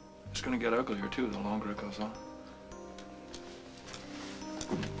 It's going to get uglier, too, the longer it goes on.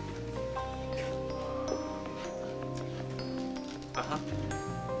 Uh-huh.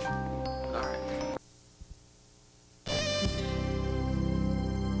 All right.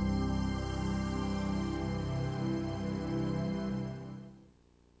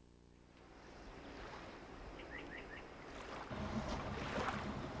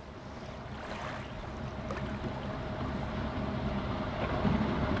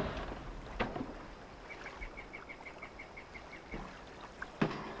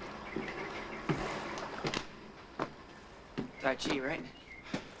 Tai Chi, right?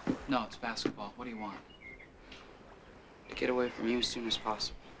 No, it's basketball. What do you want? To get away from you as soon as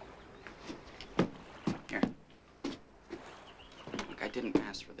possible. Here. Look, I didn't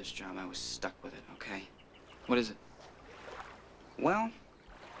ask for this job. I was stuck with it, okay? What is it? Well,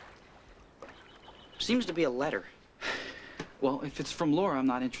 seems to be a letter. Well, if it's from Laura, I'm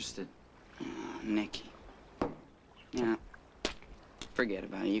not interested. Nikki. Yeah. Forget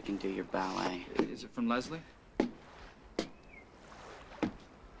about it. You can do your ballet. Is it from Leslie?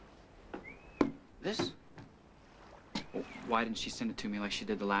 This? Well, why didn't she send it to me like she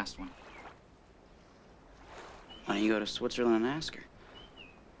did the last one? Why don't you go to Switzerland and ask her?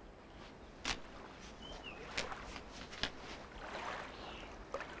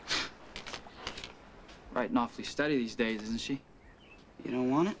 Writing awfully steady these days, isn't she? You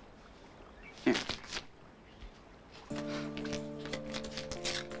don't want it? Here.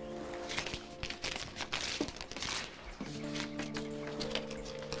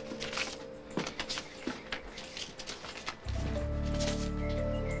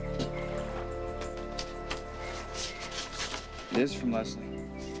 It is from Leslie.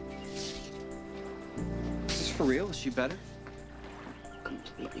 Is this for real? Is she better?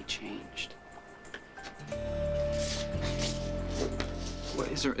 Completely changed. What,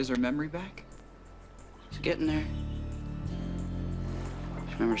 is her memory back? It's getting there.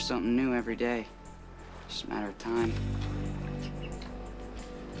 She remembers something new every day. Just a matter of time.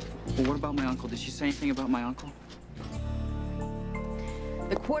 Well, what about my uncle? Did she say anything about my uncle?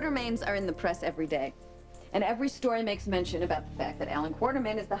 The Quartermains are in the press every day. And every story makes mention about the fact that Alan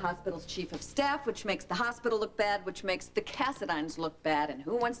Quartermain is the hospital's chief of staff, which makes the hospital look bad, which makes the Cassadines look bad. And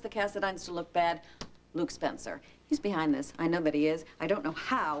who wants the Cassadines to look bad? Luke Spencer. He's behind this. I know that he is. I don't know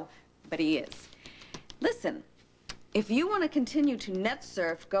how, but he is. Listen, if you want to continue to net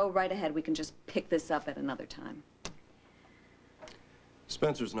surf, go right ahead. We can just pick this up at another time.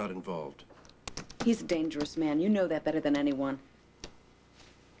 Spencer's not involved. He's a dangerous man. You know that better than anyone.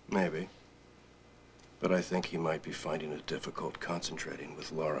 Maybe. But I think he might be finding it difficult concentrating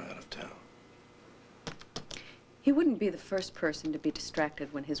with Laura out of town. He wouldn't be the first person to be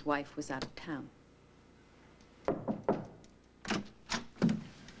distracted when his wife was out of town.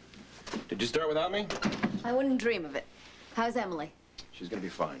 Did you start without me? I wouldn't dream of it. How's Emily? She's gonna be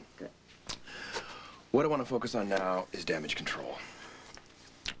fine. Good. What I want to focus on now is damage control.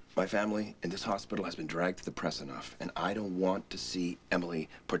 My family in this hospital has been dragged to the press enough, and I don't want to see Emily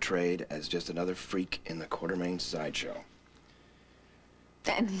portrayed as just another freak in the Quartermain sideshow.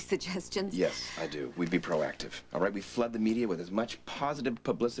 Any suggestions? Yes, I do. We'd be proactive. All right, we flood the media with as much positive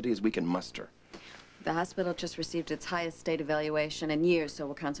publicity as we can muster. The hospital just received its highest state evaluation in years, so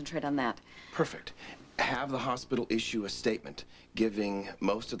we'll concentrate on that. Perfect. Have the hospital issue a statement giving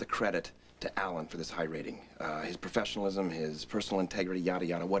most of the credit to Alan for this high rating. His professionalism, his personal integrity, yada,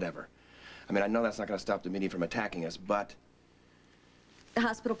 yada, whatever. I mean, I know that's not going to stop the media from attacking us, but... The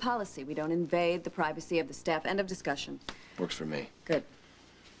hospital policy. We don't invade the privacy of the staff. End of discussion. Works for me. Good.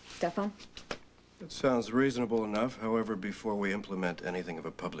 Stefan? It sounds reasonable enough. However, before we implement anything of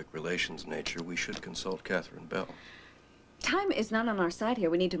a public relations nature, we should consult Catherine Bell. Time is not on our side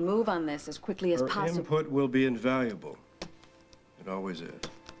here. We need to move on this as quickly as Her possible. input will be invaluable. It always is.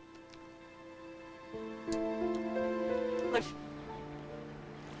 Look,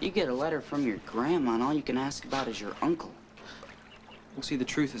 You get a letter from your grandma, and all you can ask about is your uncle. Well, see, the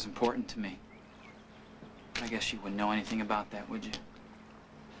truth is important to me. I guess you wouldn't know anything about that, would you?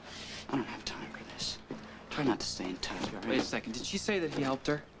 I don't have time for this. Try not to stay in touch, all right? Wait a second. Did she say that he helped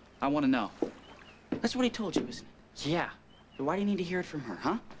her? I want to know. That's what he told you, isn't it? Yeah. So why do you need to hear it from her,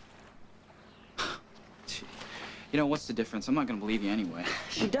 huh? You know, what's the difference? I'm not going to believe you anyway.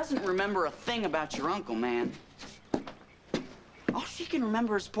 She doesn't remember a thing about your uncle, man. All she can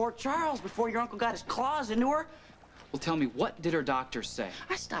remember is Port Charles before your uncle got his claws into her. Well, tell me, what did her doctor say?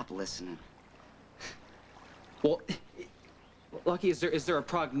 I stopped listening. Well, Lucky, is there a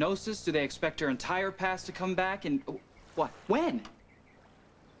prognosis? Do they expect her entire past to come back? And what? When?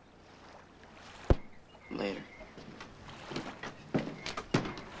 Later.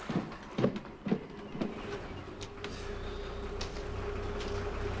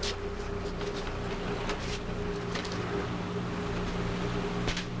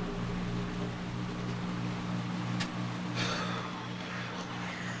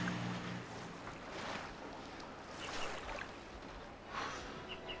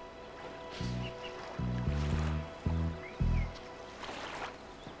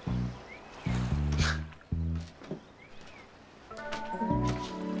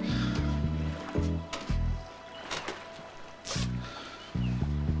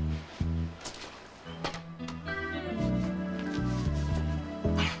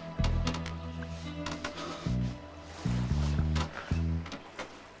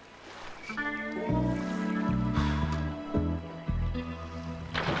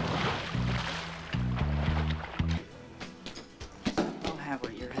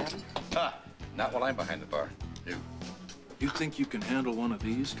 Not while I'm behind the bar. You think you can handle one of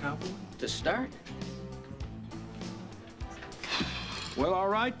these, cowboy? To start? Well, all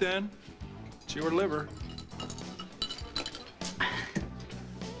right then. It's your liver.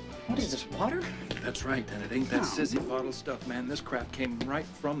 What is this, water? That's right, and it ain't that sissy bottle stuff, man. This crap came right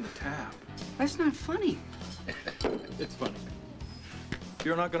from the tap. That's not funny. It's funny. If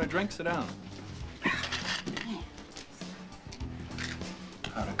you're not gonna drink, sit down.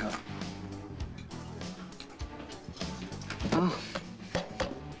 How'd it go? Oh.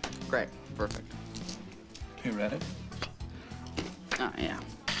 Great. Perfect. You read it? Oh, yeah.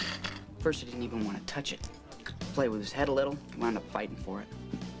 First, he didn't even want to touch it. Play with his head a little, wound up fighting for it.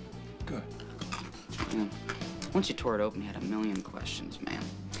 Good. Yeah. Once you tore it open, he had a million questions, man.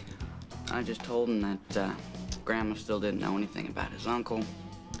 I just told him that Grandma still didn't know anything about his uncle.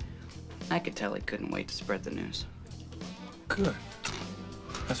 I could tell he couldn't wait to spread the news. Good.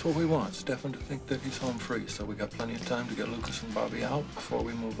 That's what we want, Stefan to think that he's home free, so we got plenty of time to get Lucas and Bobby out before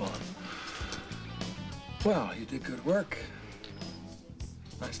we move on. Well, you did good work.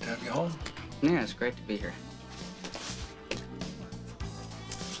 Nice to have you home. Yeah, it's great to be here.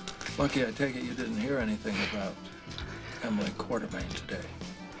 Lucky, I take it you didn't hear anything about Emily Quartermain today.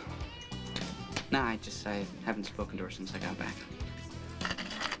 No, I haven't spoken to her since I got back.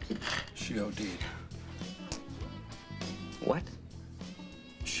 She OD'd. What?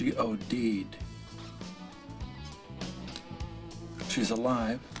 She OD'd. She's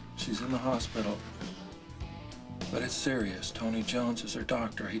alive. She's in the hospital. But it's serious. Tony Jones is her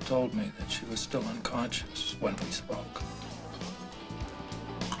doctor. He told me that she was still unconscious when we spoke.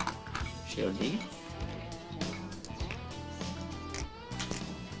 She OD'd?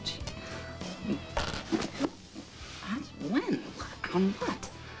 When? On what?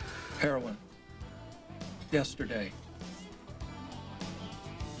 Heroin. Yesterday.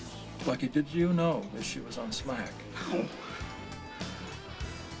 Lucky, did you know that she was on smack? No.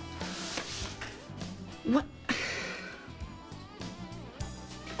 What?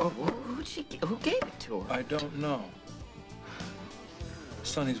 Who gave it to her? I don't know.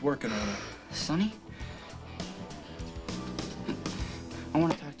 Sonny's working on it. Sonny? I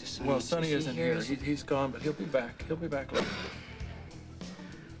want to talk to Sonny. Well, Sonny isn't here. He's gone, but he'll be back. He'll be back later.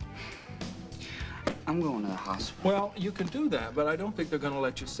 I'm going to the hospital. Well, you can do that, but I don't think they're going to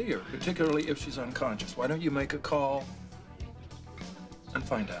let you see her, particularly if she's unconscious. Why don't you make a call and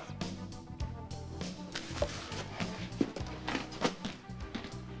find out?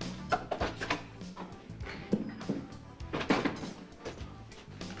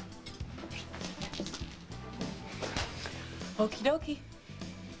 Okie dokie.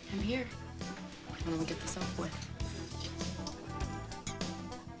 I'm here. Why don't we get this over with?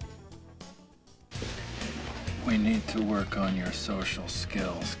 We need to work on your social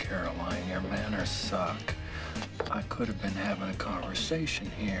skills, Caroline. Your manners suck. I could have been having a conversation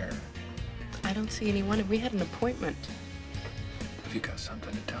here. I don't see anyone, and we had an appointment. Have you got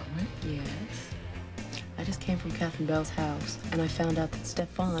something to tell me? Yes. I just came from Catherine Bell's house, and I found out that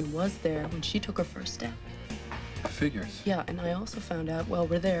Stefan was there when she took her first step. Figures. Yeah, and I also found out while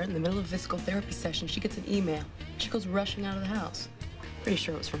we're there, in the middle of a physical therapy session, she gets an email. She goes rushing out of the house. Pretty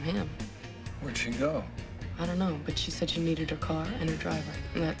sure it was from him. Where'd she go? I don't know, but she said she needed her car and her driver.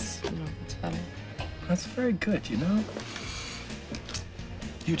 And that's, that's about it. That's very good, you know?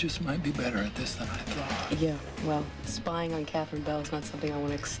 You just might be better at this than I thought. Yeah, well, spying on Catherine Bell is not something I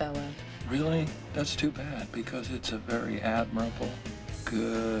want to excel at. Really? That's too bad, because it's a very admirable,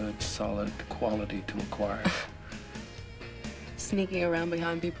 good, solid quality to acquire. Sneaking around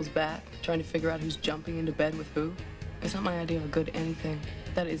behind people's back, trying to figure out who's jumping into bed with who. It's not my idea of good anything.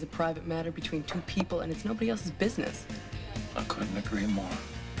 That is a private matter between two people, and it's nobody else's business. I couldn't agree more.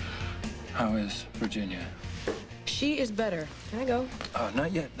 How is Virginia? She is better. Can I go?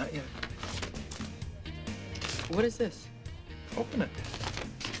 Not yet, not yet. What is this? Open it.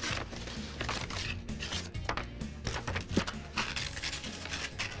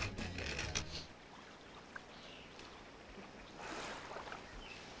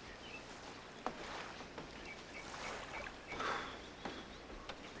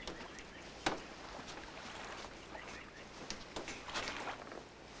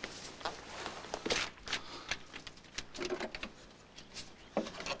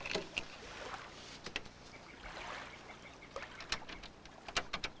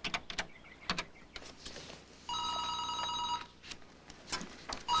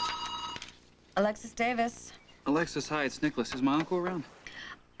 Alexis Davis. Alexis, hi, it's Nicholas. Is my uncle around?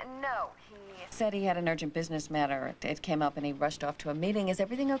 No, he said he had an urgent business matter. It came up and he rushed off to a meeting. Is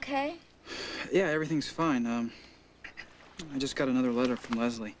everything okay? Yeah, everything's fine. I just got another letter from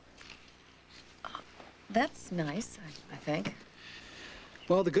Leslie. That's nice, I think.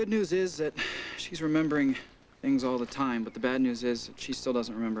 Well, the good news is that she's remembering things all the time, but the bad news is that she still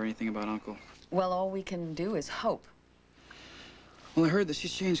doesn't remember anything about Uncle. Well, all we can do is hope. Well, I heard that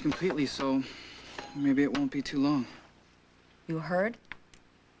she's changed completely, so maybe it won't be too long. You heard?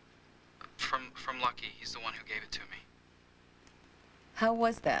 From Lucky. He's the one who gave it to me. How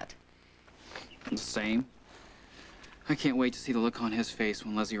was that? The same. I can't wait to see the look on his face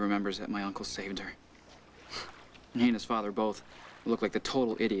when Leslie remembers that my uncle saved her. He and his father both look like the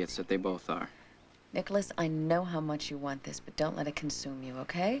total idiots that they both are. Nicholas, I know how much you want this, but don't let it consume you,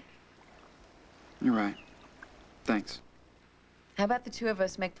 okay? You're right. Thanks. How about the two of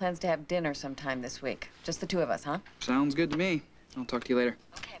us make plans to have dinner sometime this week? Just the two of us, huh? Sounds good to me. I'll talk to you later.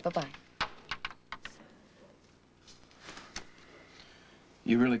 Okay, bye-bye.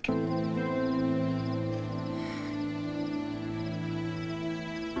 You really can.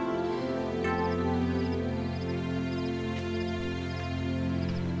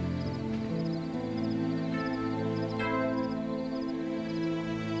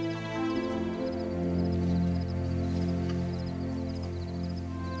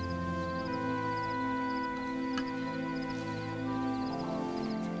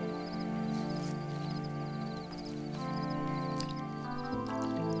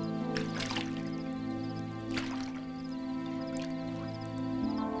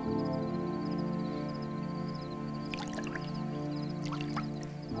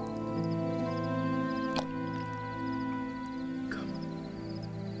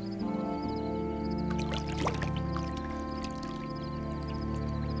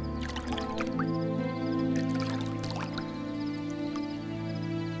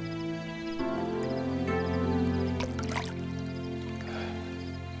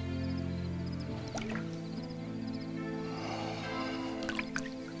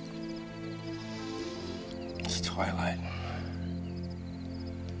 It's twilight.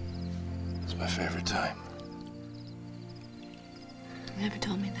 It's my favorite time. You never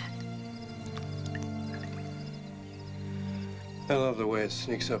told me that. I love the way it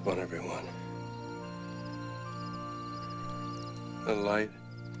sneaks up on everyone. The light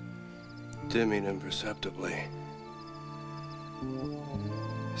dimming imperceptibly.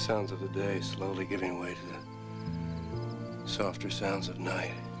 Sounds of the day slowly giving way to the softer sounds of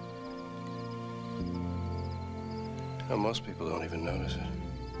night. Now, most people don't even notice it.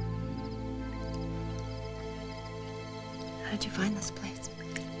 How did you find this place?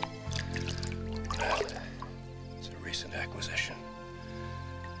 It's a recent acquisition.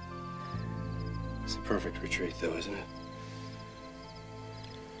 It's the perfect retreat, though, isn't it?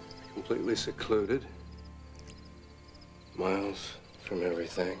 Completely secluded. Miles from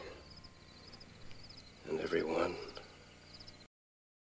everything and everyone.